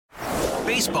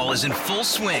Baseball is in full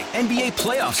swing. NBA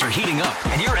playoffs are heating up,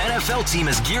 and your NFL team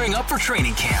is gearing up for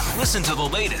training camp. Listen to the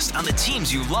latest on the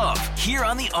teams you love here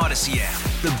on the Odyssey app.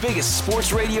 The biggest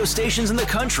sports radio stations in the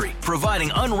country,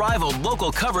 providing unrivaled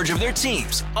local coverage of their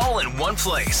teams, all in one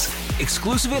place.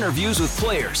 Exclusive interviews with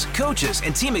players, coaches,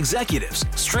 and team executives,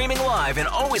 streaming live and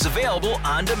always available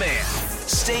on demand.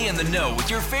 Stay in the know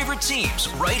with your favorite teams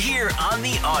right here on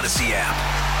the Odyssey app.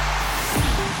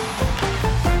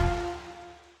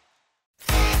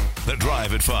 The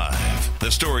Drive at 5.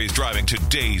 The stories driving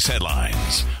today's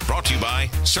headlines. Brought to you by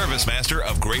ServiceMaster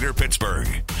of Greater Pittsburgh.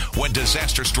 When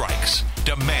disaster strikes,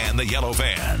 demand the yellow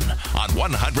van on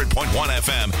 100.1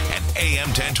 FM and AM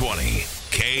 1020.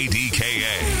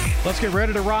 KDKA. Let's get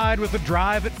ready to ride with the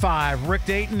Drive at 5. Rick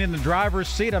Dayton in the driver's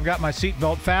seat. I've got my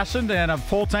seatbelt fastened and a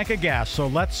full tank of gas. So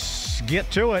let's get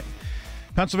to it.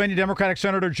 Pennsylvania Democratic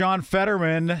Senator John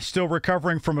Fetterman still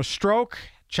recovering from a stroke.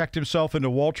 Checked himself into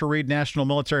Walter Reed National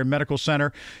Military Medical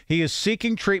Center. He is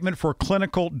seeking treatment for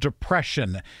clinical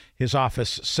depression, his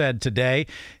office said today.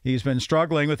 He's been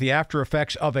struggling with the after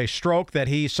effects of a stroke that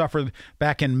he suffered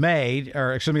back in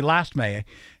last May.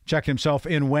 Checked himself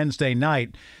in Wednesday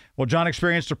night. Well, John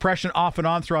experienced depression off and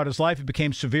on throughout his life. It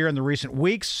became severe in the recent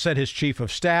weeks, said his chief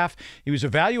of staff. He was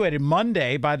evaluated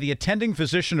Monday by the attending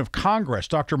physician of Congress,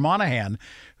 Dr. Monahan,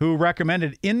 who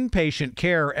recommended inpatient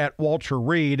care at Walter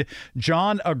Reed.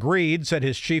 John agreed, said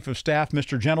his chief of staff,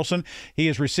 Mr. Gentleson. He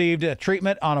has received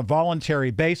treatment on a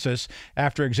voluntary basis.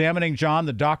 After examining John,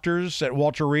 the doctors at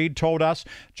Walter Reed told us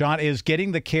John is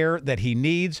getting the care that he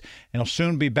needs and will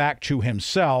soon be back to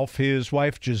himself. His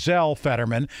wife, Giselle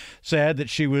Fetterman, said that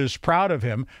she was proud of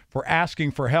him for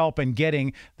asking for help and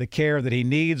getting the care that he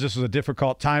needs. This is a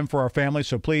difficult time for our family,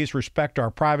 so please respect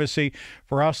our privacy.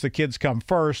 For us, the kids come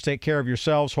first. Take care of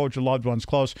yourselves. Hold your loved ones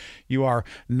close. You are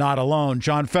not alone.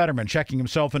 John Fetterman checking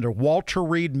himself into Walter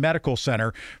Reed Medical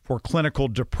Center for clinical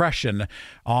depression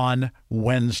on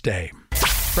Wednesday.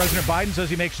 President Biden says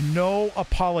he makes no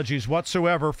apologies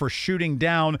whatsoever for shooting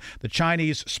down the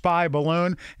Chinese spy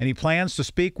balloon, and he plans to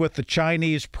speak with the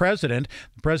Chinese president.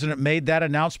 The president made that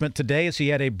announcement today as he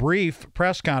had a brief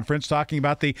press conference talking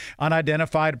about the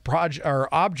unidentified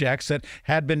objects that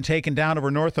had been taken down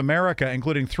over North America,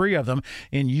 including 3 of them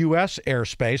in U.S.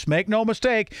 airspace. Make no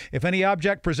mistake, if any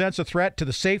object presents a threat to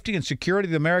the safety and security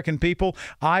of the American people,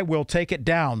 I will take it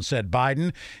down, said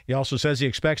Biden. He also says he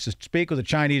expects to speak with the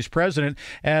Chinese president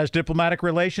as diplomatic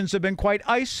relations have been quite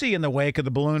icy in the wake of the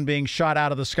balloon being shot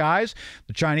out of the skies.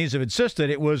 The Chinese have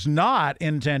insisted it was not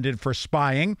intended for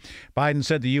spying. Biden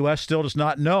said the U.S. still does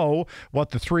not know what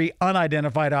the 3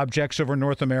 unidentified objects over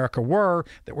North America were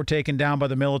that were taken down by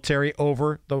the military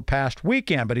over the past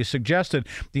weekend, but he suggested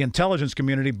the intelligence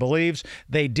community believes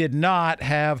they did not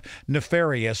have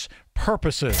nefarious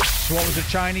purposes. What was the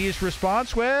Chinese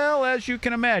response? Well, as you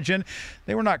can imagine,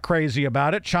 they were not crazy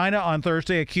about it. China on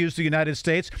Thursday accused the United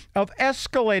States of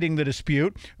escalating the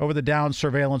dispute over the downed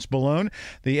surveillance balloon.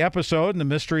 The episode and the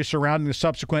mystery surrounding the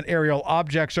subsequent aerial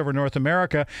objects over North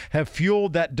America have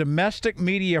fueled that domestic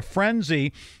media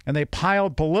frenzy, and they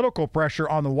piled political pressure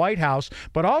on the White House,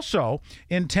 but also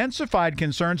intensified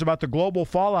concerns about the global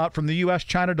fallout from the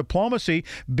U.S.-China diplomacy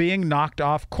being knocked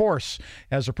off course.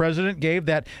 As the president gave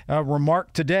that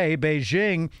remark today,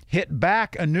 Beijing hit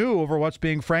back anew over what's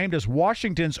being framed as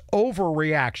Washington's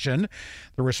overreaction.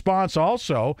 The response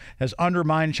also has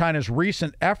undermined China's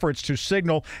recent efforts to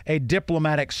signal a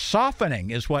diplomatic softening,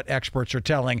 is what experts are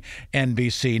telling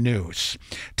NBC News.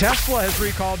 Tesla has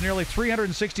recalled nearly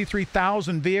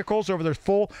 363,000 vehicles over their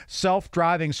full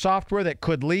self-driving software that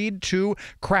could lead to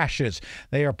crashes.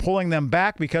 They are pulling them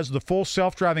back because of the full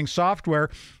self-driving software.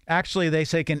 Actually, they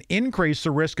say can increase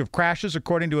the risk of crashes,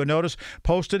 according to a notice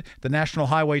posted the National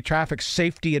Highway Traffic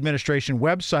Safety Administration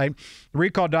website. The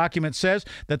recall document says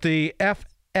that the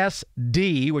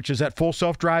FSD, which is that full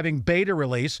self-driving beta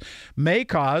release, may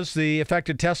cause the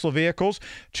affected Tesla vehicles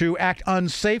to act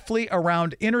unsafely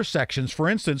around intersections. For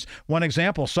instance, one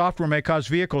example, software may cause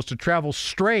vehicles to travel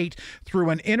straight through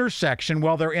an intersection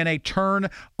while they're in a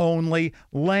turn-only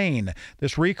lane.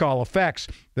 This recall affects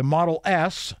the Model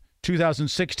S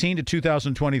 2016 to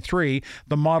 2023,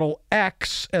 the Model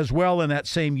X as well in that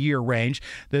same year range,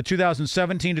 the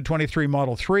 2017 to 23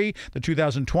 Model 3, the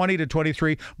 2020 to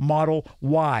 23 Model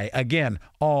Y. Again,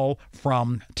 all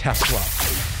from Tesla.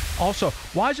 Also,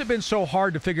 why has it been so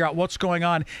hard to figure out what's going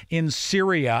on in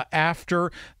Syria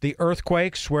after the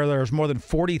earthquakes, where there's more than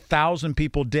 40,000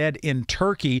 people dead in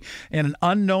Turkey and an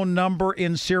unknown number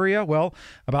in Syria? Well,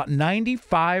 about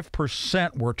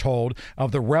 95%, we're told,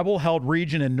 of the rebel-held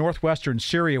region in northwestern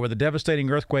Syria where the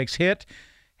devastating earthquakes hit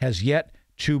has yet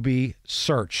to be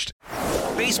searched.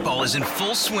 Baseball is in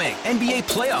full swing. NBA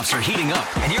playoffs are heating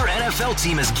up, and your NFL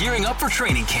team is gearing up for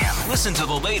training camp. Listen to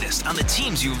the latest on the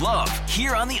teams you love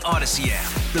here on the Odyssey app.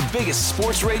 The biggest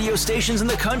sports radio stations in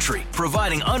the country,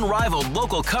 providing unrivaled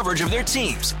local coverage of their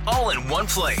teams, all in one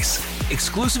place.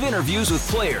 Exclusive interviews with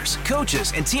players,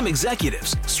 coaches, and team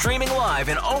executives, streaming live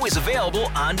and always available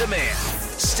on demand.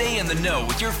 Stay in the know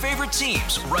with your favorite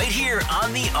teams right here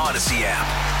on the Odyssey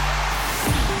app.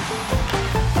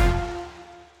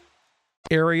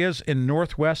 Areas in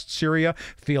northwest Syria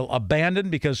feel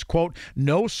abandoned because, quote,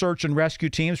 no search and rescue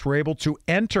teams were able to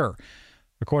enter,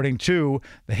 according to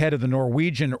the head of the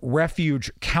Norwegian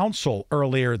Refuge Council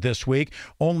earlier this week.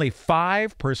 Only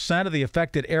 5% of the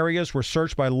affected areas were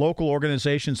searched by local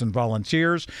organizations and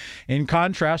volunteers. In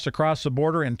contrast, across the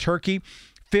border in Turkey,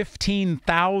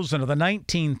 15,000 of the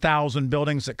 19,000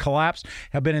 buildings that collapsed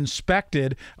have been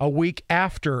inspected a week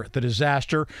after the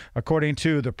disaster. According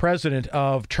to the president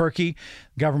of Turkey,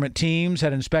 government teams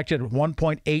had inspected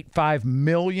 1.85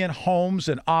 million homes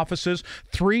and offices,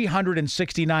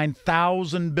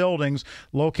 369,000 buildings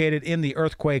located in the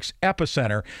earthquake's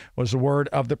epicenter, was the word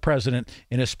of the president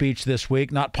in a speech this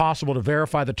week. Not possible to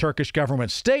verify the Turkish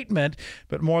government statement,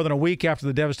 but more than a week after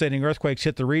the devastating earthquakes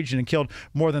hit the region and killed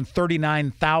more than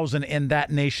 39,000 in that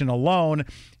nation alone,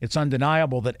 it's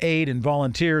undeniable that aid and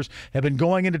volunteers have been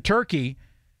going into Turkey,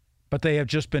 but they have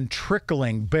just been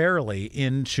trickling barely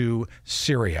into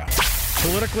Syria.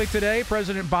 Politically today,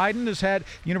 President Biden has had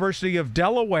University of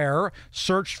Delaware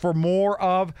searched for more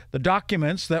of the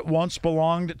documents that once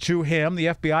belonged to him. The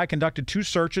FBI conducted 2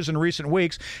 searches in recent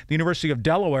weeks. The University of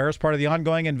Delaware is part of the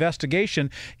ongoing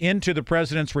investigation into the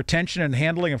president's retention and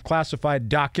handling of classified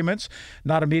documents.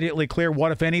 Not immediately clear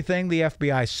what, if anything, the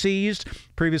FBI seized.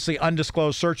 Previously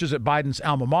undisclosed searches at Biden's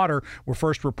alma mater were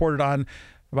first reported on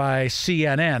by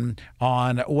CNN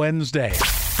on Wednesday.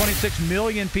 26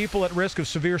 million people at risk of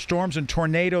severe storms and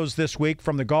tornadoes this week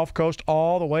from the Gulf Coast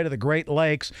all the way to the Great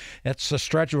Lakes. It's a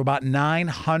stretch of about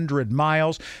 900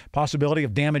 miles. Possibility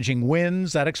of damaging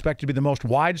winds, that expected to be the most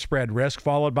widespread risk,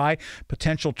 followed by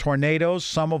potential tornadoes,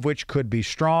 some of which could be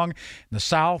strong. In the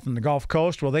South and the Gulf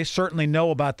Coast, well, they certainly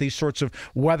know about these sorts of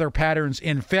weather patterns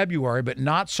in February, but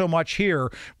not so much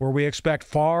here, where we expect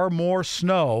far more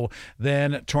snow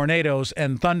than tornadoes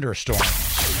and thunderstorms.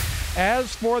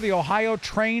 As for the Ohio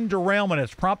train derailment,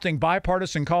 it's prompting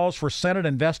bipartisan calls for Senate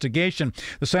investigation.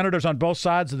 The senators on both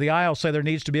sides of the aisle say there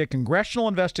needs to be a congressional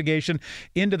investigation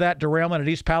into that derailment at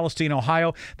East Palestine,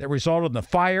 Ohio, that resulted in the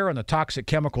fire and the toxic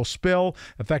chemical spill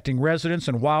affecting residents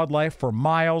and wildlife for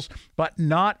miles. But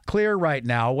not clear right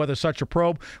now whether such a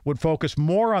probe would focus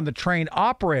more on the train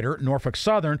operator, Norfolk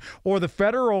Southern, or the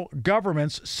federal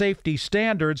government's safety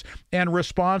standards and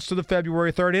response to the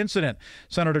February 3rd incident.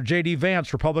 Senator J.D.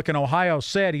 Vance, Republican Ohio,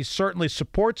 said he certainly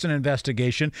supports an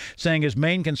investigation, saying his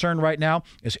main concern right now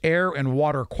is air and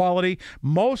water quality.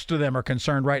 Most of them are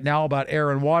concerned right now about air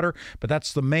and water, but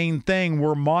that's the main thing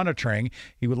we're monitoring.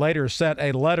 He would later send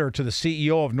a letter to the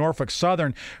CEO of Norfolk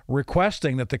Southern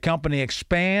requesting that the company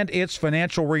expand its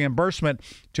financial reimbursement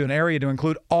to an area to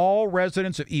include all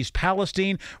residents of East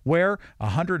Palestine, where a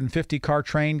 150-car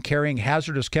train carrying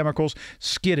hazardous chemicals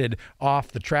skidded off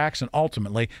the tracks and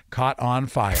ultimately caught on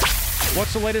fire.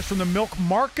 What's the latest from the Milk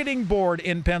Marketing Board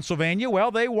in Pennsylvania?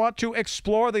 Well, they want to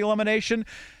explore the elimination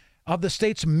of the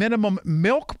state's minimum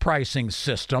milk pricing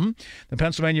system. The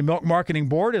Pennsylvania Milk Marketing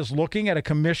Board is looking at a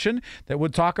commission that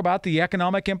would talk about the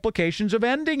economic implications of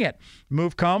ending it. The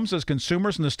move comes as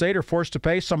consumers in the state are forced to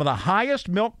pay some of the highest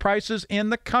milk prices in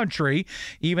the country,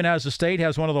 even as the state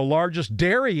has one of the largest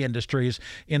dairy industries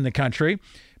in the country.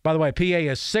 By the way, PA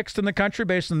is 6th in the country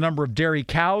based on the number of dairy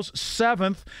cows,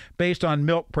 7th based on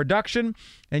milk production.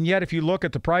 And yet, if you look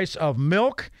at the price of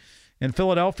milk in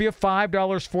Philadelphia,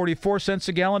 $5.44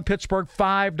 a gallon. Pittsburgh,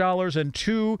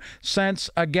 $5.02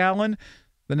 a gallon.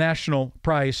 The national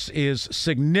price is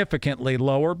significantly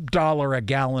lower, $1 a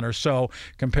gallon or so,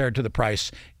 compared to the price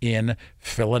in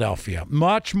Philadelphia.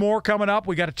 Much more coming up.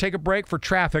 We got to take a break for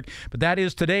traffic, but that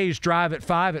is today's Drive at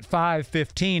 5 at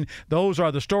 5:15. Those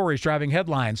are the stories driving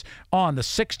headlines on the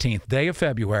 16th day of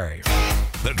February.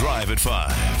 The Drive at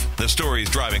 5. The stories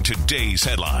driving today's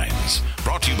headlines.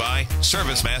 Brought to you by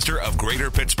ServiceMaster of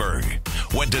Greater Pittsburgh.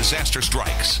 When disaster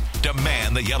strikes,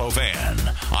 demand the yellow van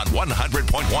on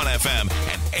 100.1 FM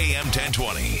and AM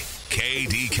 1020.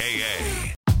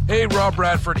 KDKA. Hey, Rob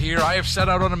Bradford here. I have set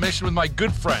out on a mission with my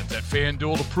good friends at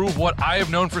FanDuel to prove what I have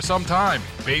known for some time.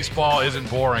 Baseball isn't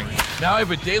boring. Now I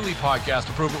have a daily podcast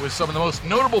to prove it with some of the most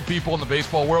notable people in the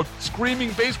baseball world,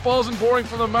 screaming baseball isn't boring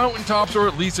from the mountaintops, or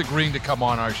at least agreeing to come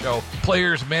on our show.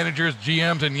 Players, managers,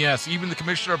 GMs, and yes, even the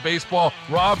commissioner of baseball,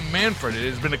 Rob Manfred. It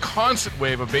has been a constant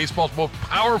wave of baseball's most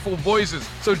powerful voices.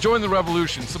 So join the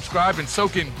revolution. Subscribe and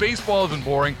soak in Baseball Isn't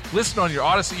Boring. Listen on your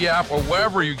Odyssey app or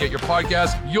wherever you get your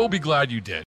podcasts. You'll be glad you did.